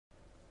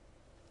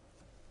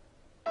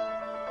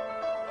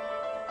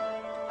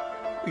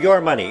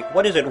Your money,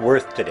 what is it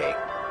worth today?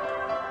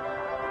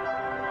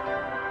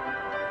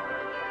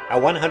 A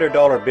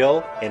 $100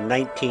 bill in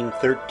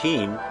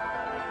 1913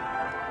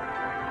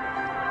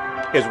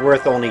 is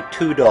worth only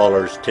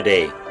 $2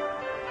 today.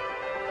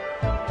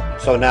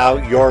 So now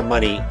your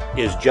money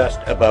is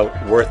just about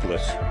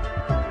worthless.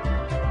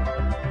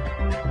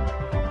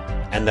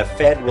 And the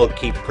Fed will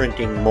keep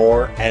printing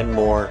more and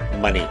more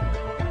money.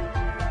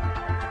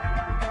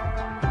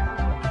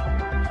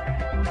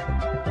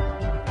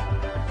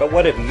 But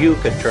what if you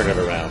could turn it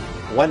around,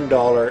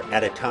 $1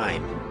 at a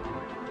time,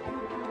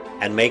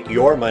 and make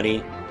your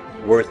money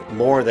worth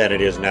more than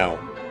it is now?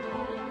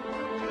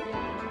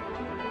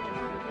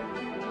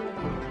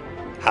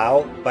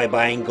 How? By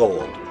buying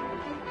gold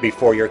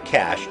before your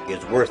cash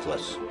is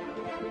worthless.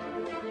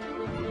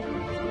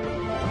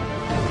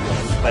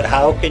 But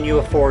how can you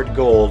afford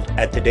gold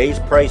at today's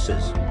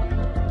prices?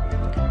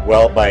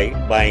 Well, by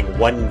buying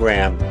 1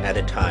 gram at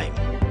a time.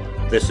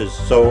 This is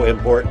so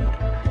important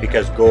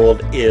because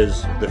gold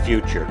is the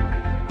future.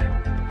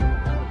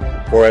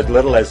 For as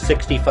little as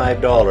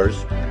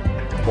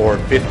 $65 or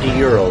 50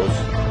 euros,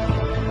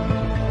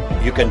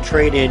 you can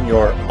trade in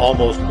your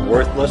almost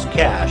worthless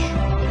cash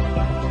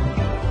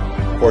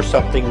for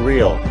something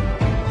real,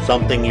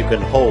 something you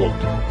can hold.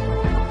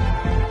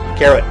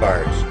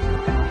 Karatbars.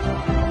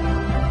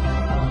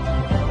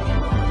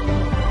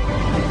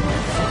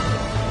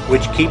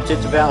 Which keeps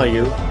its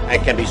value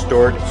and can be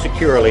stored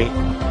securely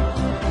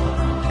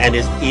and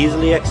is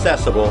easily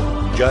accessible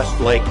just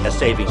like a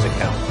savings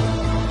account.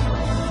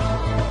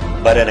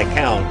 But an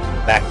account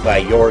backed by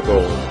your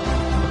gold.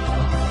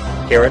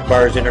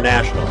 Karatbars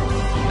International,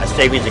 a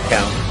savings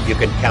account you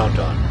can count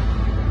on.